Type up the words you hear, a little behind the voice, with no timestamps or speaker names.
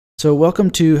So welcome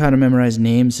to How to Memorize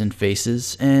Names and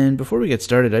Faces, and before we get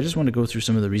started, I just want to go through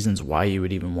some of the reasons why you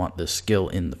would even want this skill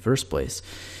in the first place.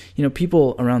 You know,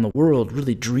 people around the world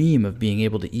really dream of being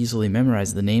able to easily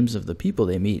memorize the names of the people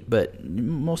they meet, but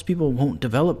most people won't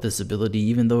develop this ability,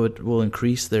 even though it will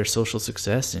increase their social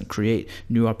success and create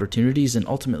new opportunities and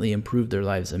ultimately improve their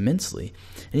lives immensely.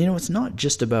 And you know, it's not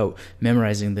just about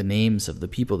memorizing the names of the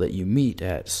people that you meet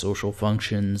at social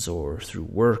functions or through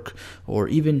work, or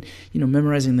even,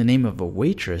 memorizing the name of a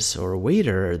waitress or a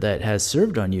waiter that has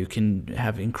served on you can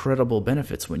have incredible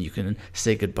benefits when you can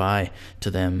say goodbye to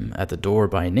them at the door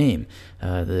by name.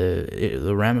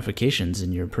 The ramifications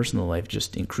in your personal life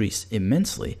just increase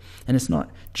immensely. And it's not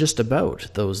just about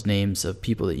those names of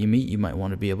people that you meet. You might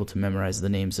want to be able to memorize the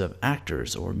names of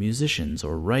actors or musicians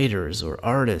or writers or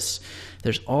artists.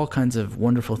 There's all kinds of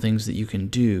wonderful things that you can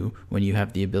do when you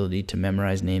have the ability to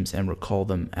memorize names and recall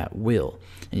them at will.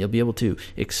 And you'll be able to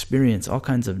experience all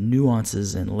kinds of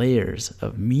nuances and layers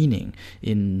of meaning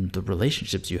in the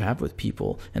relationships you have with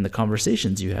people and the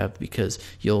conversations you have, because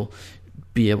you'll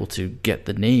be able to get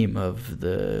the name of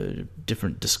the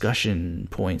different discussion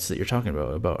points that you're talking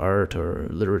about art or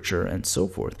literature and so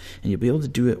forth. And you'll be able to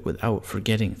do it without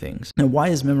forgetting things. Now, why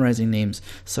is memorizing names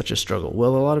such a struggle?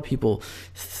 Well, a lot of people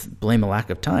blame a lack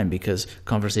of time because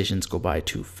conversations go by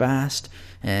too fast.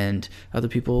 And other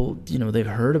people, they've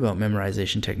heard about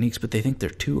memorization techniques, but they think they're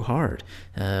too hard.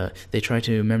 They try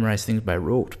to memorize things by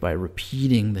rote, by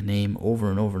repeating the name over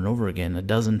and over and over again, a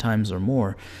dozen times or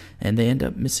more, and they end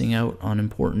up missing out on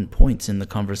important points in the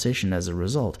conversation as a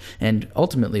result. And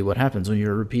ultimately what happens when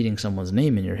you're repeating someone's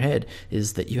name in your head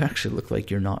is that you actually look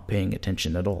like you're not paying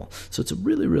attention at all. So it's a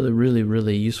really, really, really,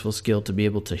 really useful skill to be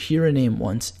able to hear a name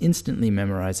once, instantly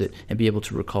memorize it, and be able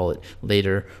to recall it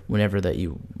later whenever that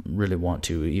you really want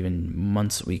to, even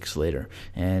months, weeks later.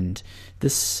 And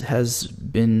this has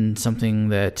been something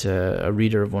that a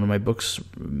reader of one of my books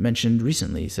mentioned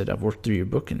recently. He said, "I've worked through your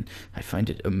book and I find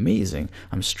it amazing.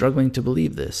 I'm struggling to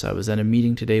believe this. I was at a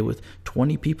meeting today with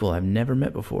 20 people I've never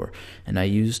met before, and I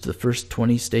used the first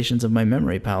 20 stations of my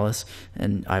memory palace,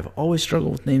 and I've always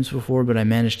struggled with names before, but I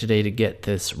managed today to get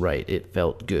this right. It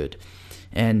felt good."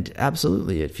 And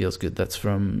absolutely, it feels good. That's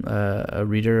from a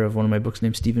reader of one of my books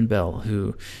named Stephen Bell,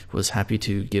 who was happy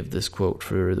to give this quote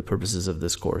for the purposes of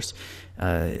this course.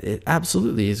 It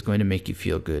absolutely is going to make you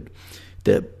feel good.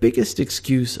 The biggest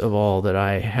excuse of all that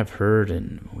I have heard,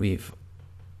 and we've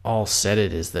all said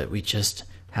it, is that we just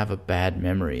have a bad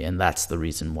memory, and that's the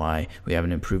reason why we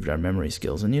haven't improved our memory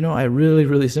skills. And I really,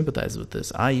 really sympathize with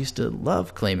this. I used to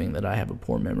love claiming that I have a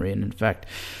poor memory, and in fact,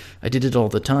 I did it all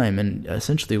the time, and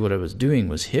essentially what I was doing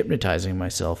was hypnotizing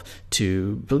myself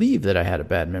to believe that I had a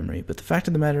bad memory. But the fact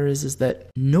of the matter is that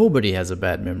nobody has a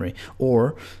bad memory,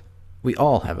 or we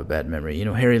all have a bad memory.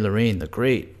 Harry Lorraine, the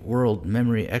great world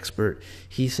memory expert,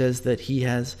 he says that he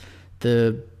has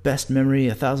the best memory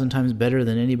 1,000 times better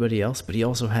than anybody else, but he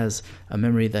also has a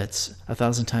memory that's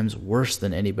 1,000 times worse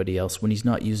than anybody else when he's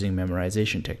not using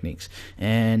memorization techniques.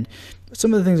 And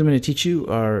some of the things I'm going to teach you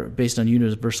are based on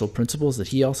universal principles that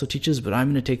he also teaches, but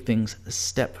I'm going to take things a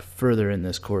step further in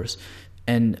this course.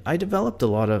 And I developed a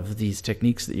lot of these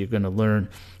techniques that you're going to learn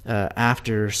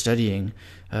after studying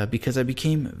because I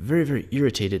became very, very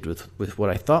irritated with what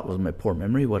I thought was my poor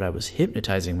memory, what I was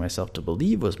hypnotizing myself to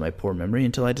believe was my poor memory,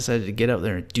 until I decided to get out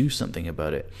there and do something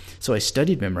about it. So I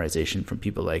studied memorization from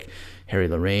people like Harry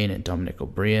Lorraine and Dominic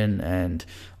O'Brien, and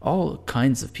all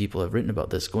kinds of people have written about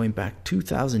this going back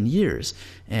 2,000 years.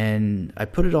 And I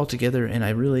put it all together, and I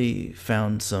really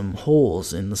found some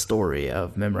holes in the story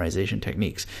of memorization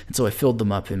techniques. And so I filled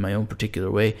them up in my own particular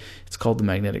way. It's called the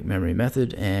Magnetic Memory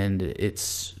Method, and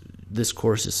this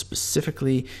course is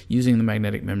specifically using the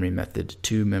magnetic memory method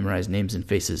to memorize names and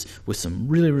faces with some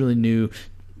really, really new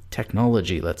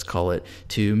technology, let's call it,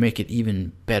 to make it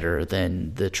even better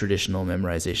than the traditional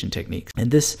memorization techniques.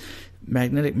 And this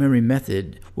magnetic memory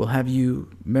method will have you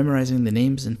memorizing the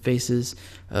names and faces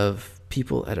of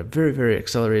people at a very, very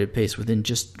accelerated pace within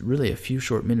just really a few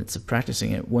short minutes of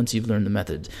practicing it once you've learned the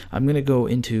methods. I'm going to go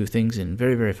into things in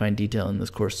very, very fine detail in this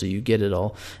course so you get it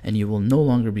all, and you will no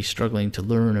longer be struggling to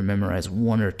learn or memorize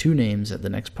one or two names at the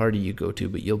next party you go to,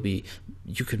 but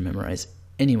you could memorize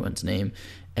anyone's name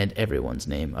and everyone's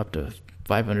name, up to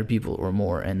 500 people or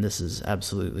more, and this is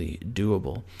absolutely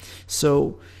doable.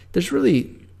 So there's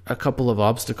really a couple of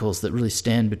obstacles that really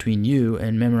stand between you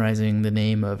and memorizing the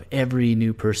name of every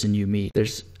new person you meet.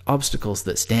 There's obstacles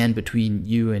that stand between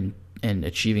you and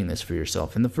achieving this for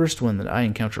yourself. And the first one that I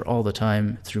encounter all the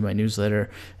time through my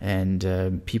newsletter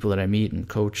and people that I meet and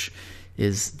coach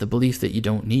is the belief that you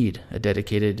don't need a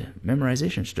dedicated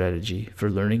memorization strategy for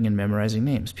learning and memorizing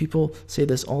names. People say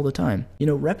this all the time.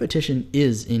 Repetition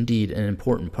is indeed an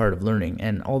important part of learning,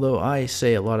 and although I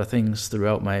say a lot of things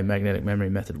throughout my magnetic memory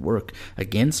method work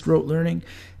against rote learning,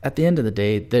 at the end of the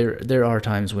day, there are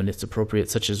times when it's appropriate,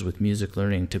 such as with music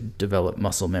learning, to develop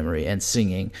muscle memory, and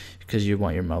singing, because you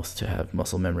want your mouth to have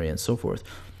muscle memory and so forth.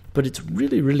 But it's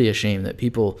really, really a shame that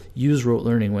people use rote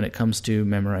learning when it comes to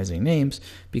memorizing names,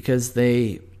 because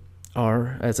they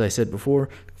are, as I said before,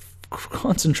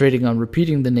 concentrating on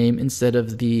repeating the name instead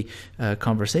of the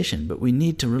conversation. But we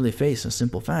need to really face a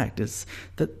simple fact. It's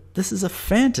that this is a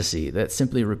fantasy that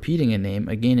simply repeating a name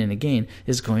again and again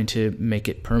is going to make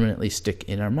it permanently stick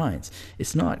in our minds.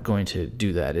 It's not going to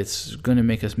do that. It's going to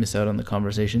make us miss out on the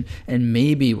conversation, and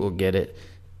maybe we'll get it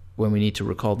when we need to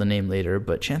recall the name later,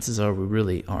 but chances are we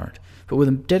really aren't. But with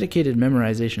a dedicated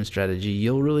memorization strategy,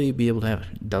 you'll really be able to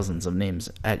have dozens of names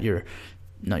at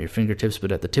not your fingertips,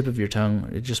 but at the tip of your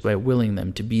tongue, just by willing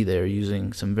them to be there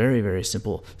using some very, very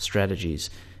simple strategies.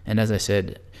 And as I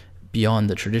said, beyond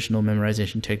the traditional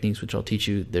memorization techniques, which I'll teach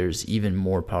you, there's even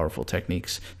more powerful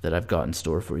techniques that I've got in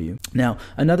store for you. Now,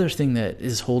 another thing that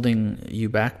is holding you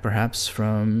back perhaps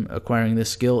from acquiring this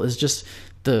skill is just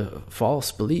the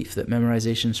false belief that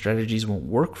memorization strategies won't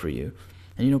work for you.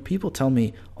 And people tell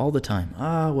me all the time,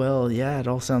 well, yeah, it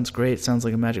all sounds great, it sounds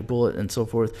like a magic bullet and so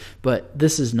forth, but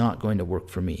this is not going to work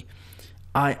for me.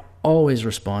 I always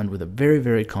respond with a very,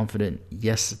 very confident,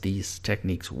 yes, these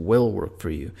techniques will work for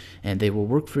you, and they will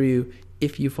work for you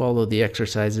if you follow the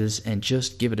exercises and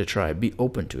just give it a try. Be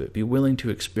open to it. Be willing to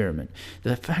experiment.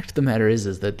 The fact of the matter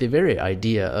is that the very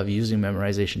idea of using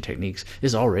memorization techniques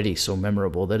is already so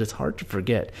memorable that it's hard to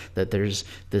forget that there's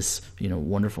this,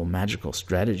 wonderful magical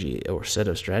strategy or set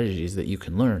of strategies that you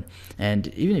can learn. And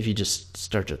even if you just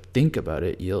start to think about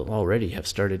it, you'll already have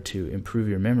started to improve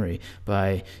your memory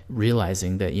by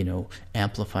realizing that,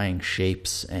 amplifying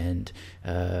shapes and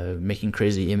making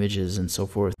crazy images and so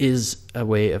forth is a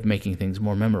way of making things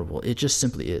more memorable. It just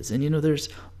simply is. And there's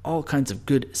all kinds of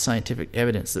good scientific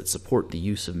evidence that support the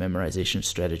use of memorization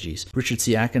strategies. Richard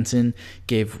C. Atkinson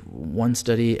gave one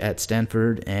study at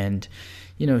Stanford, and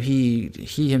he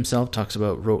himself talks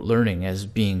about rote learning as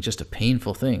being just a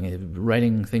painful thing.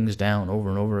 Writing things down over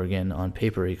and over again on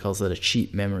paper, he calls that a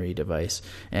cheap memory device,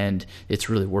 and it's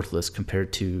really worthless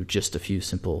compared to just a few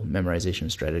simple memorization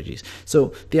strategies.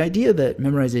 So the idea that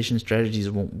memorization strategies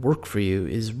won't work for you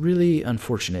is really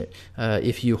unfortunate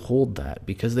if you hold that,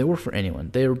 because they work for anyone.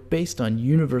 They're based on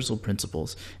universal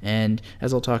principles, and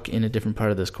as I'll talk in a different part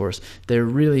of this course, they're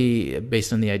really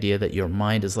based on the idea that your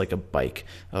mind is like a bike,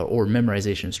 or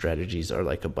memorization strategies are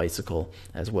like a bicycle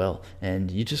as well, and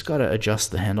you just got to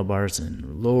adjust the handlebars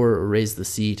and lower or raise the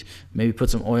seat, maybe put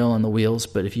some oil on the wheels.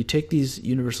 But if you take these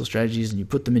universal strategies and you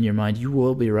put them in your mind, you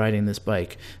will be riding this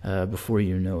bike before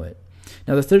you know it.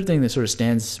 Now, the third thing that sort of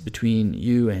stands between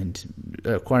you and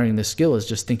acquiring this skill is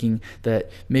just thinking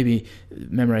that maybe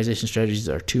memorization strategies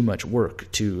are too much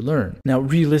work to learn. Now,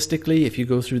 realistically, if you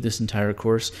go through this entire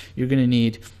course, you're going to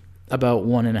need about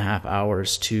 1.5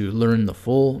 hours to learn the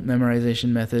full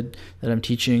memorization method that I'm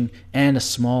teaching, and a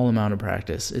small amount of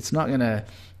practice. It's not going to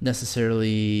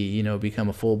necessarily, become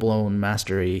a full-blown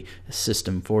mastery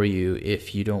system for you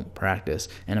if you don't practice.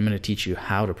 And I'm going to teach you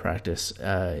how to practice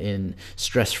in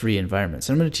stress-free environments.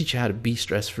 And I'm going to teach you how to be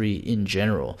stress-free in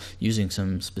general, using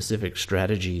some specific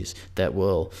strategies that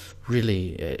will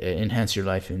really enhance your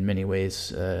life in many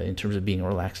ways in terms of being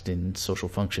relaxed in social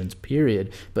functions,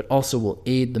 period, but also will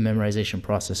aid the memorization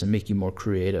process and make you more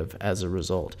creative as a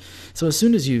result. So as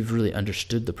soon as you've really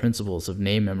understood the principles of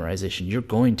name memorization, you're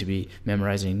going to be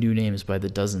memorizing new names by the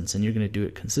dozens, and you're going to do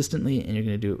it consistently, and you're going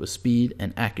to do it with speed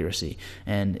and accuracy,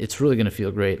 and it's really going to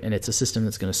feel great. And it's a system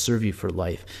that's going to serve you for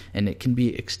life, and it can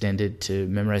be extended to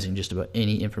memorizing just about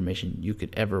any information you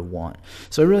could ever want.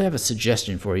 So I really have a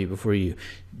suggestion for you before you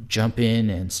jump in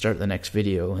and start the next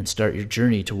video and start your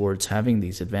journey towards having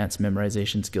these advanced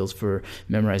memorization skills for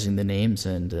memorizing the names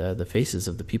and the faces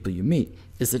of the people you meet,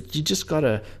 is that you just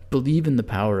gotta believe in the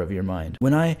power of your mind.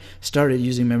 When I started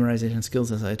using memorization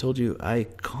skills, as I told you, I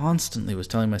constantly was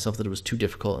telling myself that it was too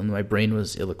difficult and my brain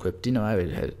was ill-equipped. I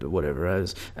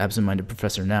was absent-minded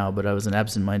professor now, but I was an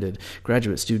absent-minded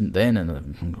graduate student then,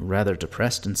 and rather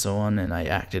depressed and so on, and I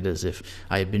acted as if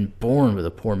I had been born with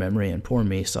a poor memory, and poor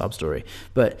me, sob story.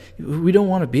 But we don't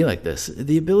want to be like this.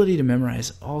 The ability to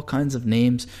memorize all kinds of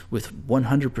names with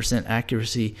 100%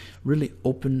 accuracy really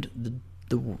opened the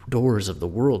doors of the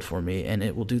world for me, and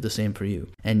it will do the same for you.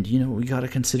 And we got to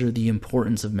consider the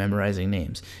importance of memorizing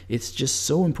names. It's just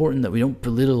so important that we don't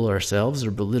belittle ourselves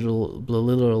or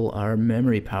belittle our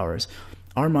memory powers.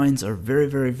 Our minds are very,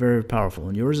 very, very powerful,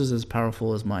 and yours is as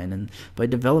powerful as mine. And by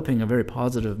developing a very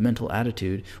positive mental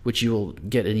attitude, which you will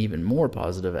get an even more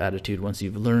positive attitude once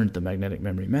you've learned the magnetic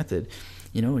memory method,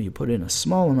 you put in a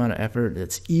small amount of effort,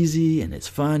 it's easy and it's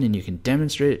fun, and you can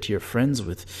demonstrate it to your friends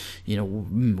with,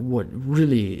 what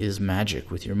really is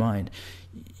magic with your mind.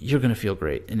 You're going to feel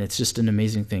great, and it's just an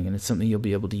amazing thing, and it's something you'll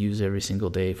be able to use every single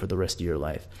day for the rest of your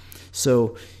life.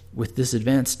 So with this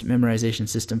advanced memorization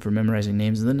system for memorizing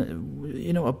names, and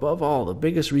then, above all, the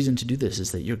biggest reason to do this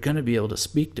is that you're going to be able to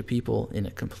speak to people in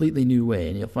a completely new way,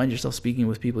 and you'll find yourself speaking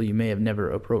with people you may have never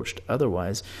approached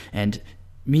otherwise, and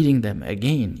meeting them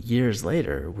again years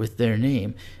later with their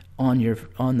name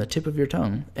on the tip of your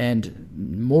tongue, and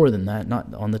more than that,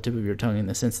 not on the tip of your tongue in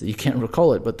the sense that you can't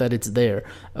recall it, but that it's there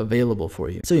available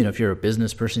for you. So, if you're a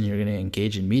business person, you're going to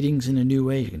engage in meetings in a new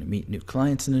way, you're going to meet new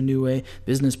clients in a new way,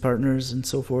 business partners and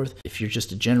so forth. If you're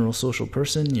just a general social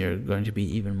person, you're going to be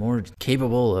even more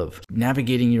capable of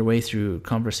navigating your way through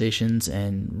conversations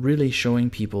and really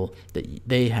showing people that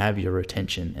they have your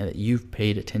attention and that you've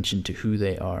paid attention to who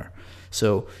they are.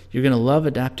 So you're going to love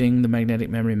adapting the magnetic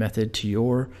memory method to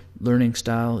your learning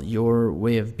style, your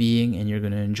way of being, and you're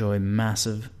going to enjoy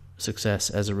massive success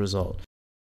as a result.